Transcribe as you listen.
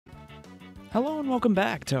Hello and welcome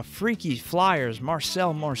back to Freaky Flyers,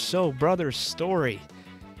 Marcels Moreso Brothers story.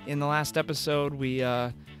 In the last episode, we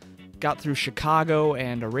got through Chicago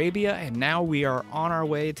and Arabia, and now we are on our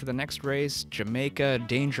way to the next race, Jamaica,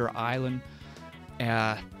 Danger Island.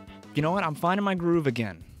 You know what? I'm finding my groove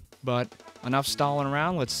again, but enough stalling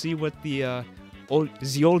around. Let's see what the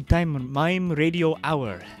old-time mime radio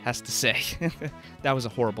hour has to say. That was a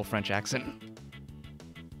horrible French accent.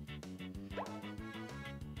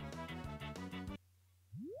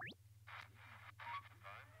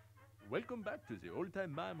 Welcome back to the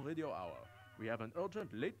All-Time Mime Radio Hour. We have an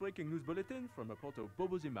urgent late-breaking news bulletin from a report of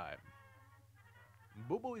Bobo the Mime.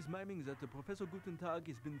 Bobo is miming that Professor Gutentag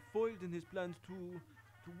has been foiled in his plans to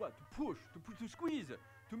push, to squeeze,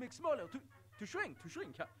 to make smaller, to shrink.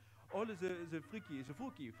 All the freaky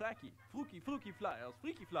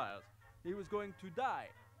flyers. He was going to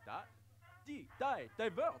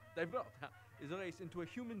divert is a race into a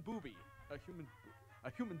human booby, a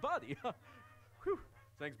human body. Whew.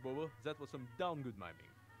 Thanks, Bobo. That was some darn good miming.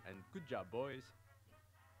 And good job, boys.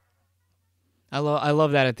 I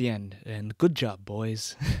love that at the end. And good job,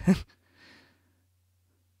 boys.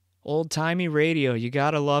 Old-timey radio. You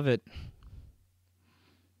gotta love it.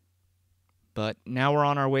 But now we're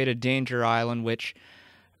on our way to Danger Island, which...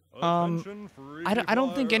 I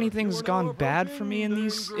don't think anything's gone bad for me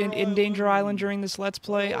in Danger Island during this Let's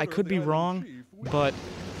Play. I could be wrong, but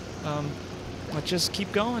let's just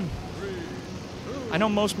keep going. I know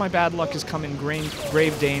most of my bad luck has come in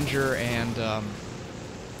Grave Danger and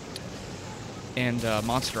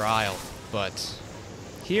Monster Isle, but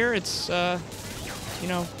here it's you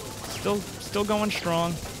know, still going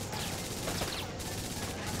strong.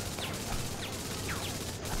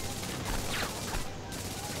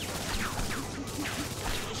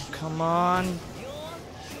 Come on.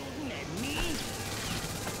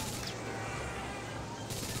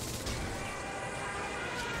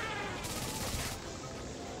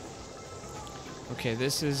 Okay,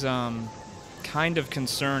 this is kind of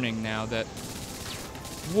concerning now that...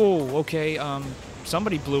 Whoa, okay,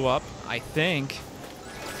 somebody blew up, I think.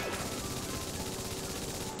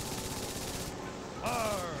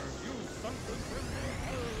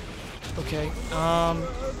 Okay,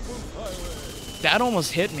 that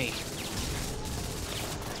almost hit me.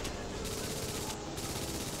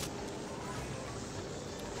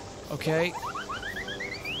 Okay.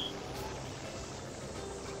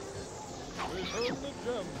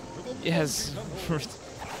 Yes.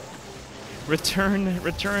 Return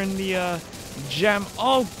the gem.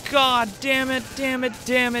 Oh god, damn it.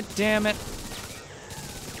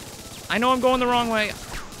 I know I'm going the wrong way.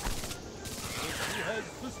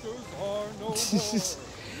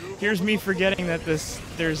 Here's me forgetting that there's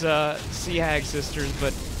Sea Hag sisters,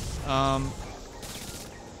 but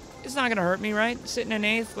it's not gonna hurt me, right? Sitting in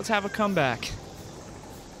 8th, let's have a comeback.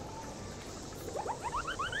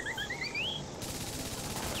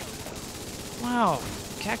 Wow,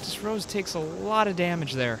 Cactus Rose takes a lot of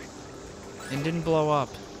damage there and didn't blow up.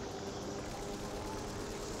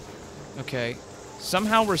 Okay,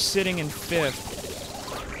 somehow we're sitting in 5th.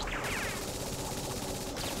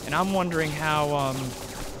 And I'm wondering how,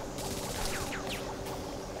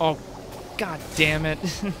 oh, god damn it.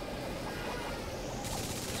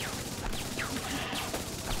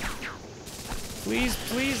 Please.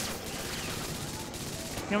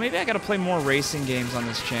 You know, maybe I gotta play more racing games on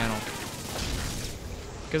this channel.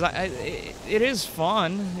 Because it is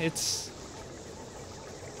fun. It's...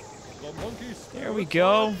 There we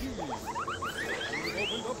go.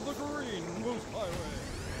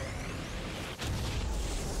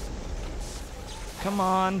 Come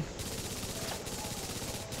on.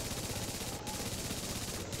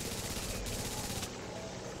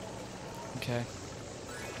 Okay.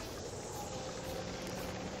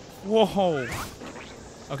 Whoa.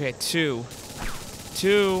 Okay, 2.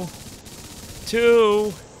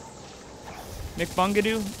 Nick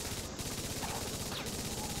Bungadoo.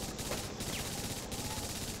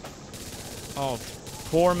 Oh,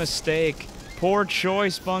 poor mistake. Poor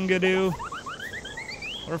choice, Bungadoo.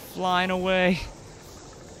 We're flying away.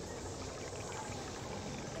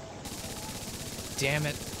 Damn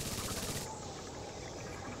it.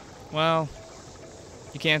 Well,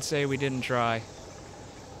 you can't say we didn't try.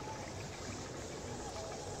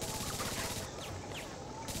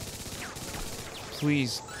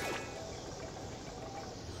 Please.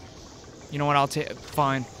 You know what, I'll take...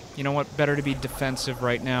 Fine. You know what, better to be defensive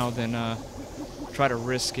right now than, try to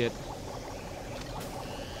risk it.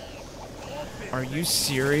 Are you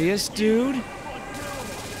serious, dude?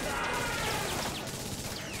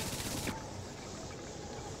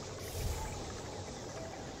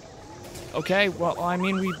 Okay, well, I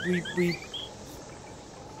mean, we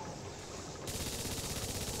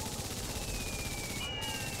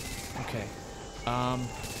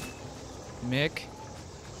Mick.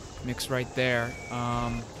 Mick's right there.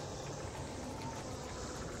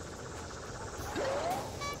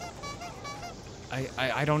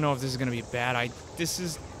 I don't know if this is gonna be bad.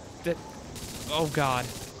 Oh god.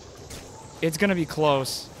 It's gonna be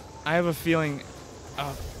close. I have a feeling.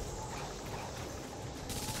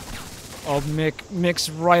 Oh, Mick's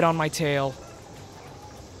right on my tail.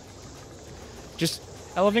 Just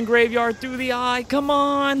elephant graveyard through the eye. Come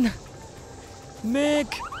on,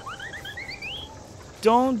 Mick.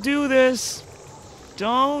 Don't do this.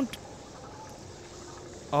 Don't.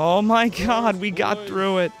 Oh my god, we got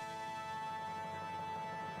through it.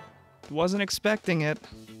 Wasn't expecting it,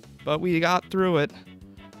 but we got through it.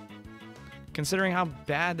 Considering how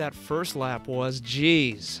bad that first lap was,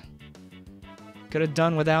 jeez. Could have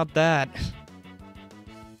done without that.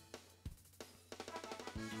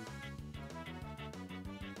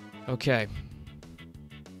 Okay.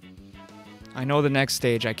 I know the next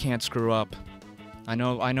stage I can't screw up. I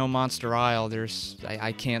know Monster Isle,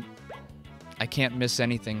 I can't miss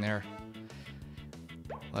anything there.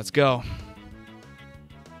 Let's go.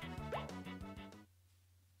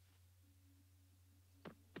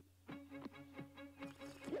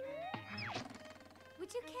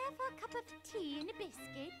 Would you care for a cup of tea and a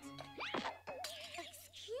biscuit?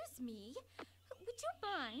 Excuse me, would you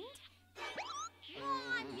mind?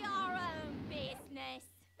 Mind your own business.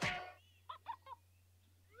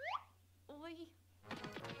 Oi.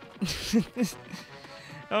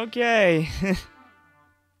 Okay. It's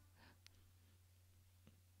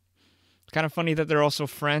kind of funny that they're also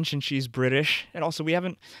French and she's British. And also we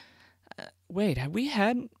haven't... wait, have we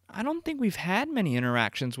had... I don't think we've had many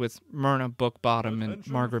interactions with Myrna Bookbottom and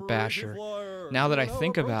Margaret Basher. Now that I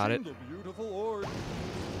think about it.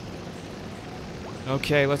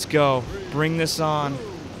 Okay, let's go. Bring this on.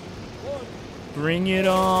 Bring it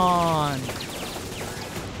on.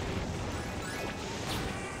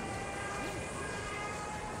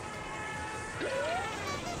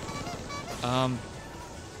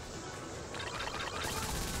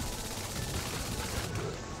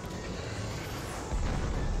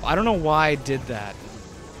 I don't know why I did that.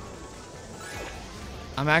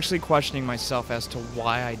 I'm actually questioning myself as to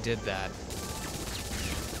why I did that.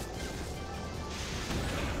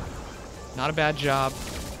 Not a bad job.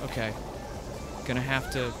 Okay. Gonna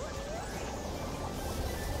have to...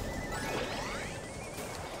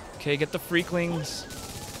 Okay, get the Freaklings.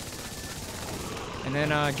 And then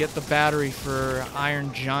get the battery for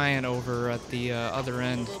Iron Giant over at the other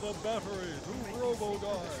end.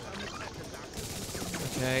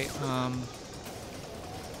 Okay,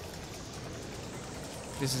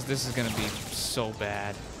 this is gonna be so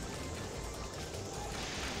bad.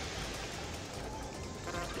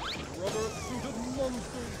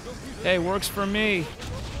 Hey, works for me.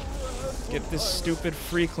 Get this stupid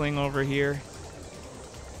Freakling over here.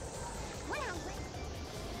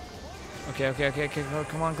 Okay. Oh,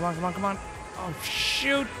 come on. Oh,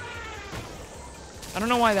 shoot. I don't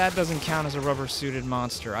know why that doesn't count as a rubber-suited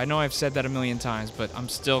monster. I know I've said that a million times, but I'm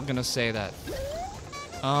still gonna say that.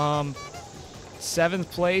 7th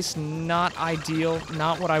place, not ideal.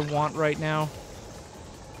 Not what I want right now.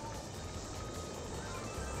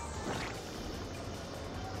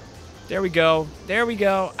 There we go.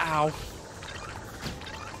 Ow.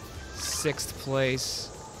 6th place.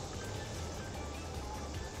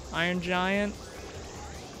 Iron Giant.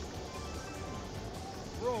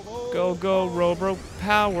 Go, Robo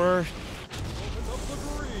Power.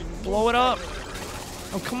 Blow it up.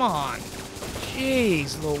 Oh, come on.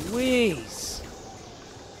 Jeez Louise.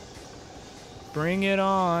 Bring it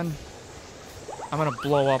on. I'm gonna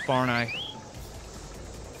blow up, aren't I?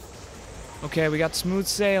 Okay, we got smooth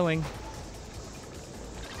sailing.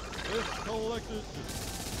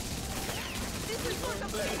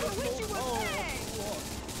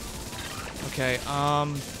 Okay,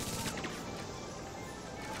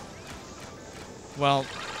 well,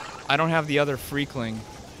 I don't have the other Freakling,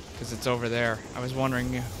 because it's over there. I was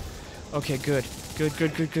wondering... Okay, good.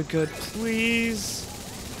 Please!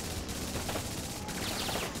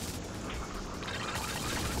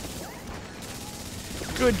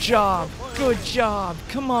 Good job!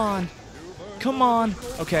 Come on!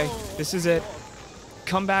 Okay, this is it.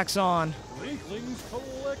 Comeback's on.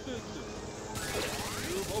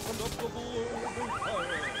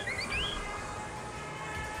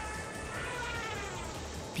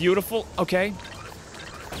 Beautiful. Okay.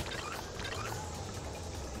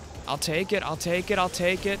 I'll take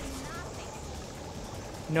it.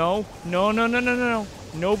 No.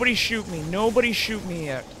 Nobody shoot me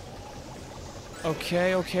yet.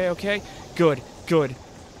 Okay. Good.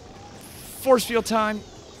 Force field time.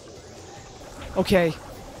 Okay.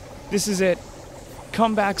 This is it.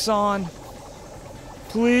 Comeback's on.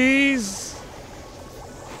 Please.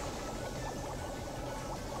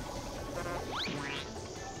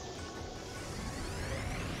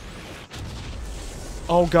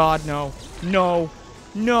 Oh God, no. No.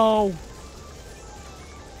 No.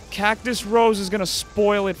 Cactus Rose is gonna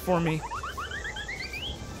spoil it for me.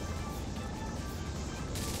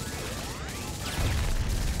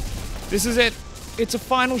 This is it. It's a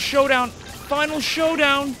final showdown. Final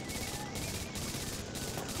showdown.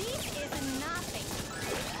 This is nothing.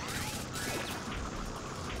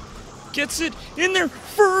 Gets it in there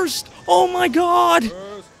first. Oh my God.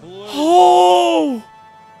 Oh.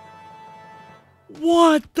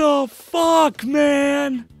 What the fuck,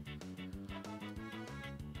 man?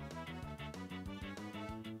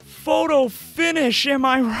 Photo finish, am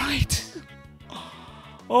I right?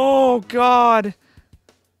 Oh God.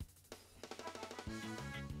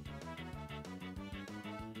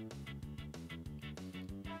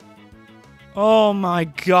 Oh my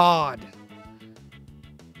God.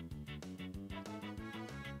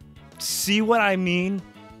 See what I mean?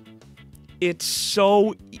 It's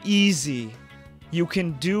so easy. You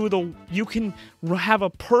can have a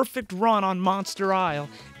perfect run on Monster Isle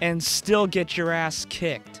and still get your ass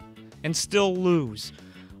kicked and still lose.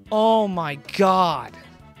 Oh my God.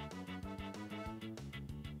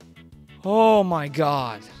 Oh my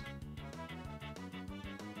God.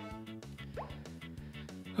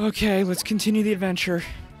 Okay, let's continue the adventure.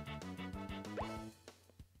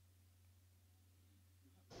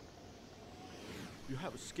 You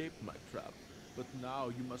have escaped my trap, but now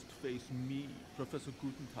you must face me, Professor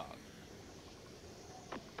Gutentag.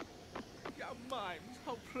 Yeah, mimes,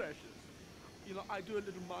 how precious. You know, I do a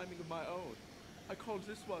little miming of my own. I call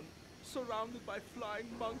this one Surrounded by Flying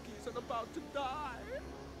Monkeys and About to Die.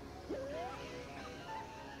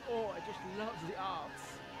 Oh, I just love the arts.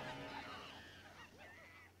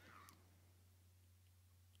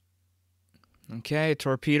 Okay,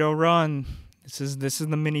 torpedo run. This is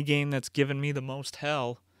the mini game that's given me the most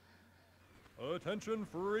hell. Attention,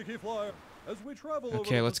 freaky flyer. As we travel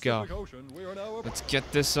Okay, over let's the go. Pacific Ocean, we are now Let's get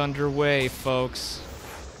this underway, folks.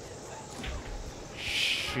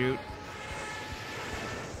 Shoot.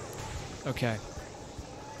 Okay.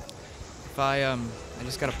 If I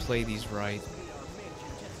just gotta play these right.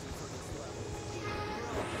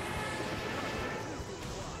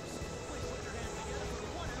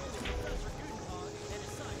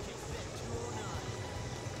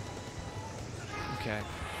 Okay.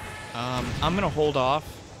 I'm gonna hold off,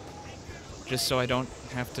 just so I don't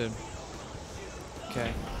have to.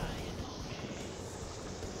 Okay.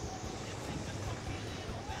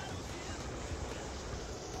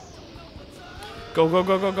 Go, go,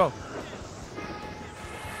 go, go, go.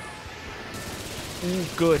 Ooh,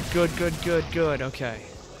 good, good, good, good, good. Okay.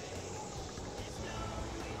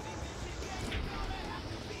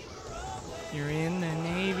 You're in the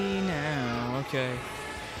Navy now. Okay.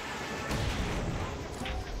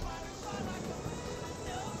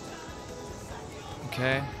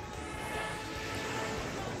 Okay.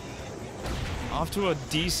 Off to a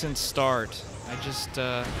decent start. I just,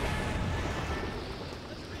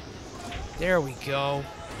 there we go.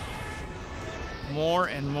 More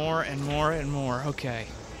and more and more and more. Okay.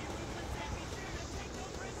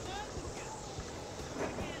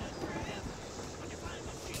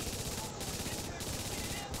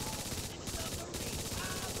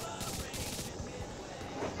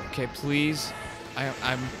 Okay, please.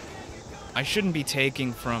 I shouldn't be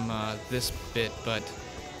taking from this bit, but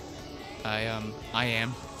I am.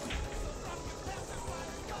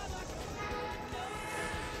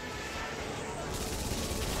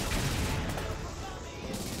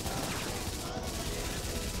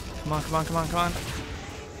 Come on, come on, come on, come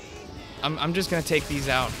on. I'm just gonna take these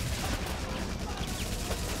out.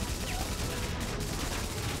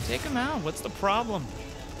 Take them out. What's the problem?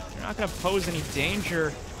 You're not gonna pose any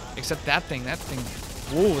danger, except that thing. That thing.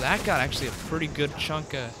 Whoa, that got actually a pretty good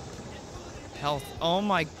chunk of health. Oh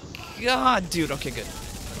my God, dude. Okay, good.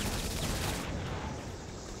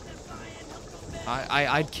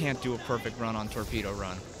 I can't do a perfect run on Torpedo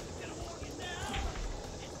Run.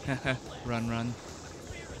 Run, run.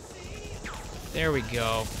 There we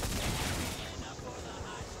go.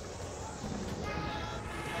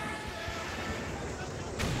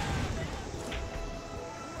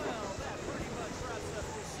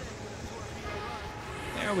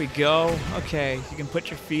 There we go. Okay, you can put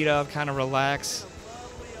your feet up, kind of relax.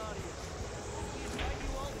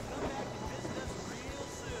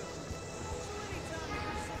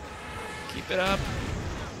 Keep it up.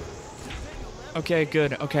 Okay,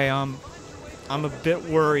 good. Okay, I'm a bit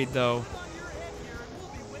worried though.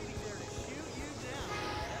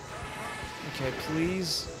 Okay,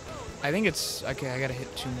 please. I think it's... Okay, I gotta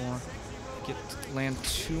hit 2 more. Land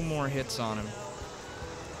 2 more hits on him.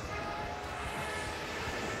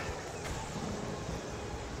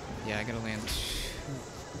 Yeah, I gotta land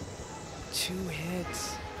 2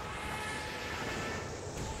 hits.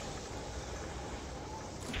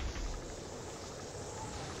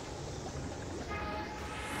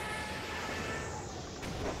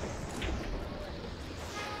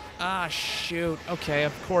 Ah, shoot. Okay,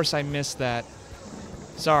 of course I missed that.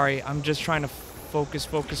 Sorry, I'm just trying to focus.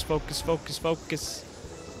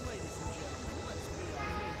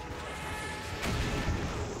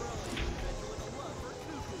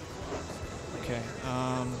 Okay,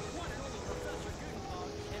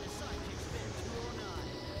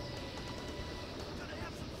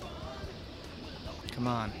 come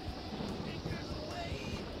on.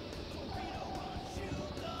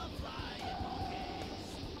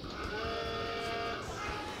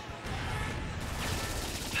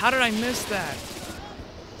 How did I miss that?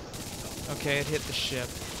 Okay, it hit the ship.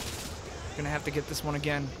 Gonna have to get this one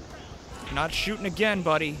again. Not shooting again,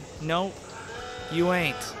 buddy. No, you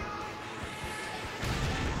ain't.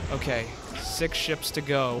 Okay, 6 ships to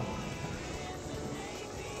go.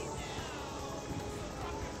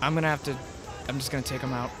 I'm just gonna take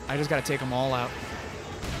them out. I just gotta take them all out.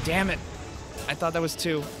 Damn it. I thought that was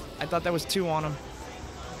 2. I thought that was 2 on them.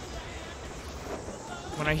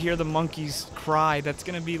 When I hear the monkeys cry, that's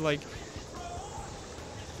gonna be like...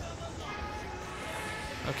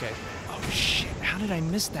 Okay. Oh, shit. How did I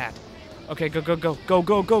miss that? Okay, go.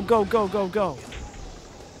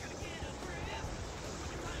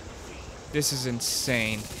 This is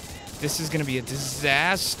insane. This is gonna be a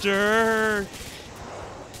disaster.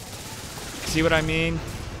 See what I mean?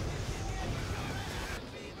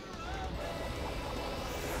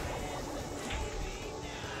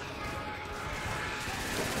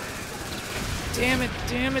 Damn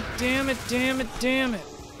it.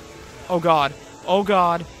 Oh god.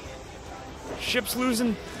 Ship's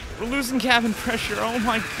losing. We're losing cabin pressure. Oh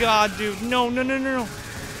my god, dude. No. No.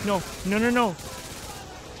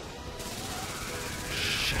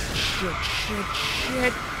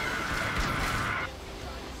 Shit.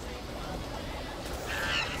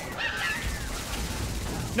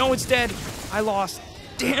 No, it's dead. I lost.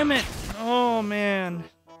 Damn it. Oh, man.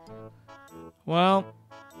 Well.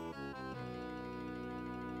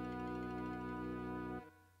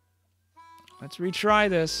 Let's retry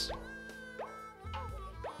this.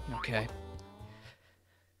 Okay.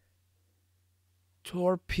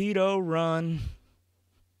 Torpedo run.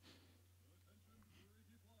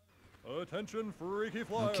 Attention, freaky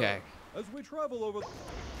flyer. Okay. As we travel over...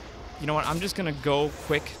 You know what? I'm just gonna go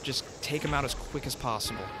quick. Just take him out as quick as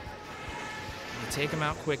possible. You take him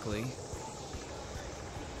out quickly.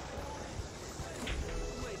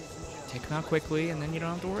 Take him out quickly, and then you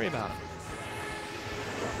don't have to worry about him.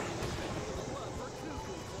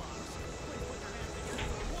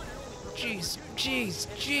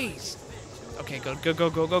 Jeez. Okay, go.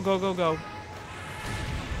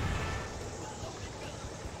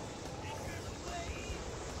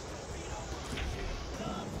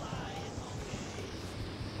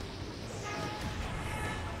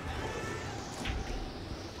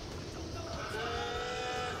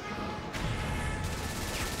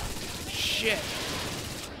 Shit.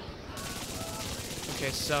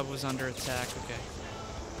 Okay, sub was under attack. Okay.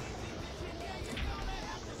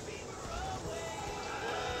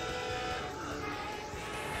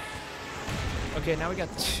 Okay, now we got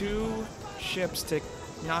 2 ships to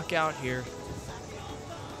knock out here.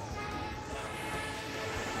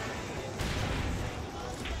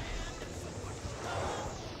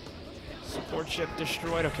 Support ship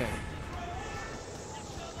destroyed. Okay.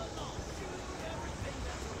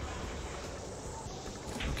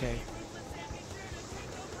 Okay.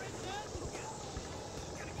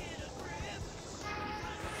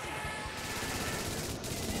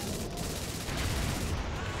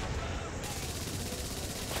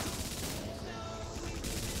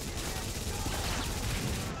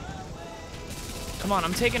 Come on,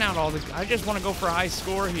 I'm taking out all the... I just want to go for a high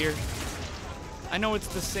score here. I know it's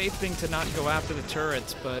the safe thing to not go after the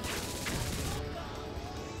turrets, but...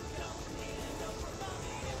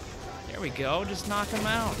 There we go. Just knock them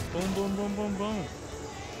out. Boom.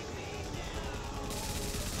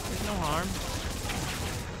 There's no harm.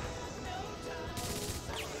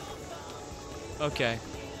 Okay.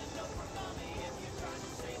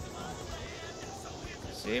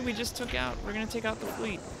 See, we just took out... We're going to take out the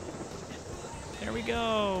fleet. There we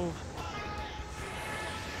go.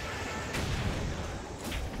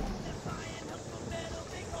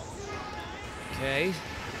 Okay.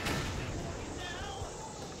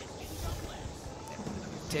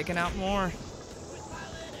 taking out more.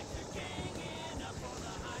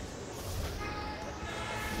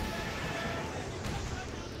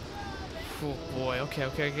 Oh boy, okay.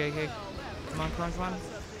 Come on.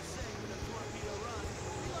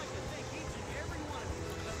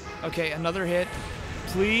 Okay, another hit.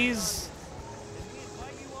 Please.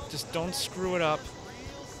 Just don't screw it up.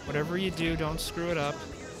 Whatever you do, don't screw it up.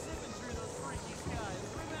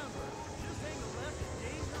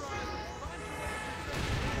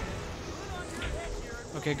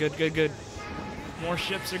 Okay, good. More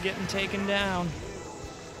ships are getting taken down.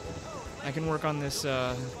 I can work on this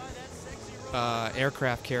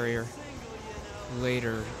aircraft carrier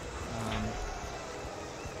later.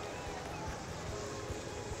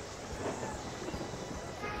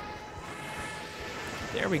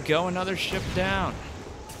 There we go, another ship down.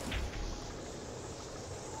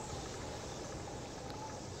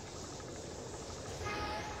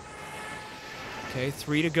 Okay,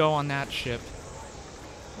 3 to go on that ship.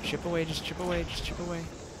 Chip away, just chip away.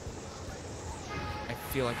 I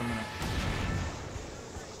feel like I'm gonna...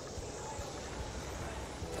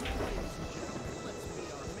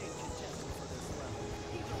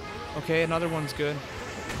 Okay, another one's good.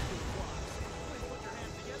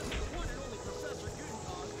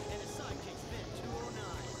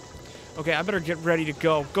 Okay, I better get ready to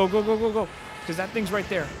go. Go. Because that thing's right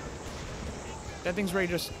there. That thing's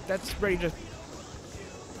ready to... That's ready to...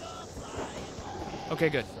 Okay,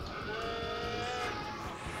 good.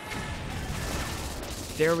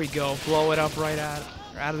 There we go. Blow it up right out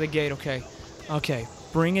of the gate. Okay,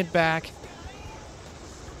 bring it back.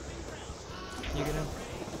 You gonna...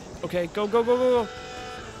 Okay, go. Okay.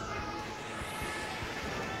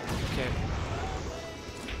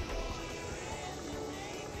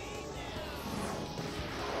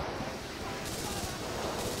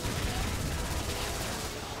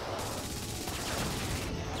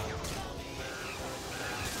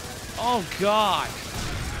 Oh, God.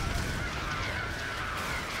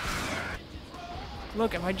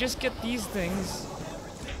 Look, if I just get these things...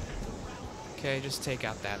 Okay, just take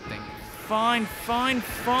out that thing. Fine.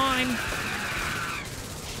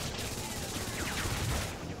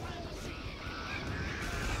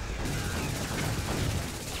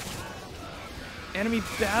 Enemy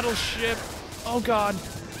battleship. Oh, God.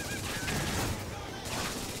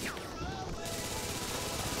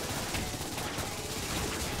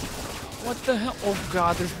 What the hell? Oh,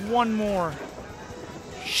 God, there's one more.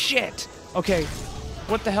 Shit. Okay,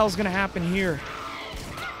 what the hell's gonna happen here?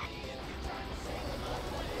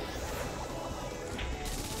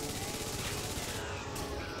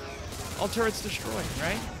 All turrets destroyed,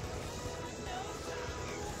 right?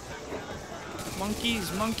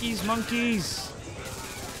 Monkeys.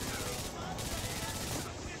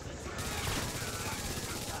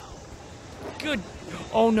 Good.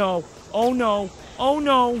 Oh no.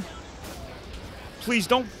 Please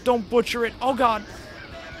don't butcher it. Oh, God.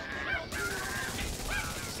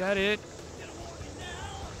 Is that it?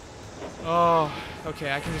 Oh,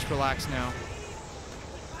 okay, I can just relax now.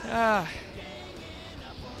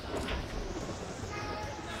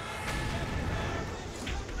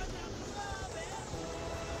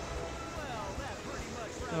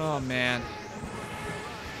 Oh, man.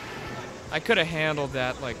 I could have handled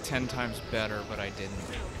that like 10 times better, but I didn't.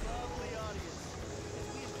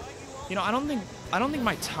 You know, I don't think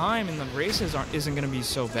my time in the races isn't going to be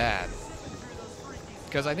so bad.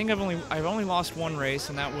 Because I think I've only lost one race,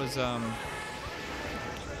 and that was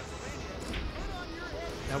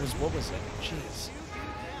what was it? Jeez.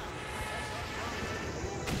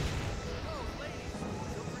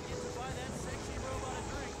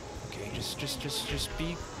 Okay, just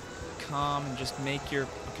be calm and just make your...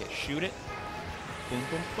 Okay, shoot it. Boom.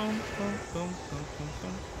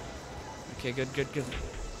 Okay, good.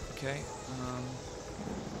 Okay,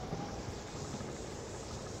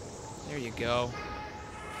 there you go.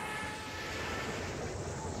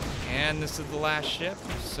 And this is the last ship,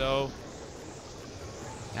 so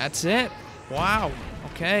that's it. Wow,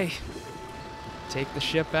 okay. Take the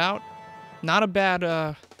ship out. Not a bad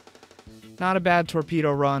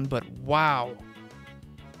torpedo run, but wow.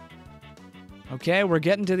 Okay, we're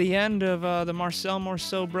getting to the end of the Marcels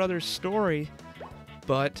Moreso brothers story,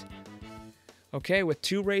 but okay, with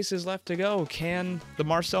 2 races left to go, can the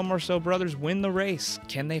Marcels Moreso brothers win the race?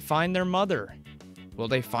 Can they find their mother? Will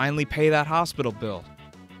they finally pay that hospital bill?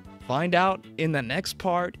 Find out in the next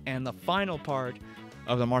part and the final part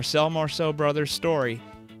of the Marcels Moreso brothers story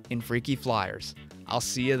in Freaky Flyers. I'll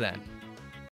see you then.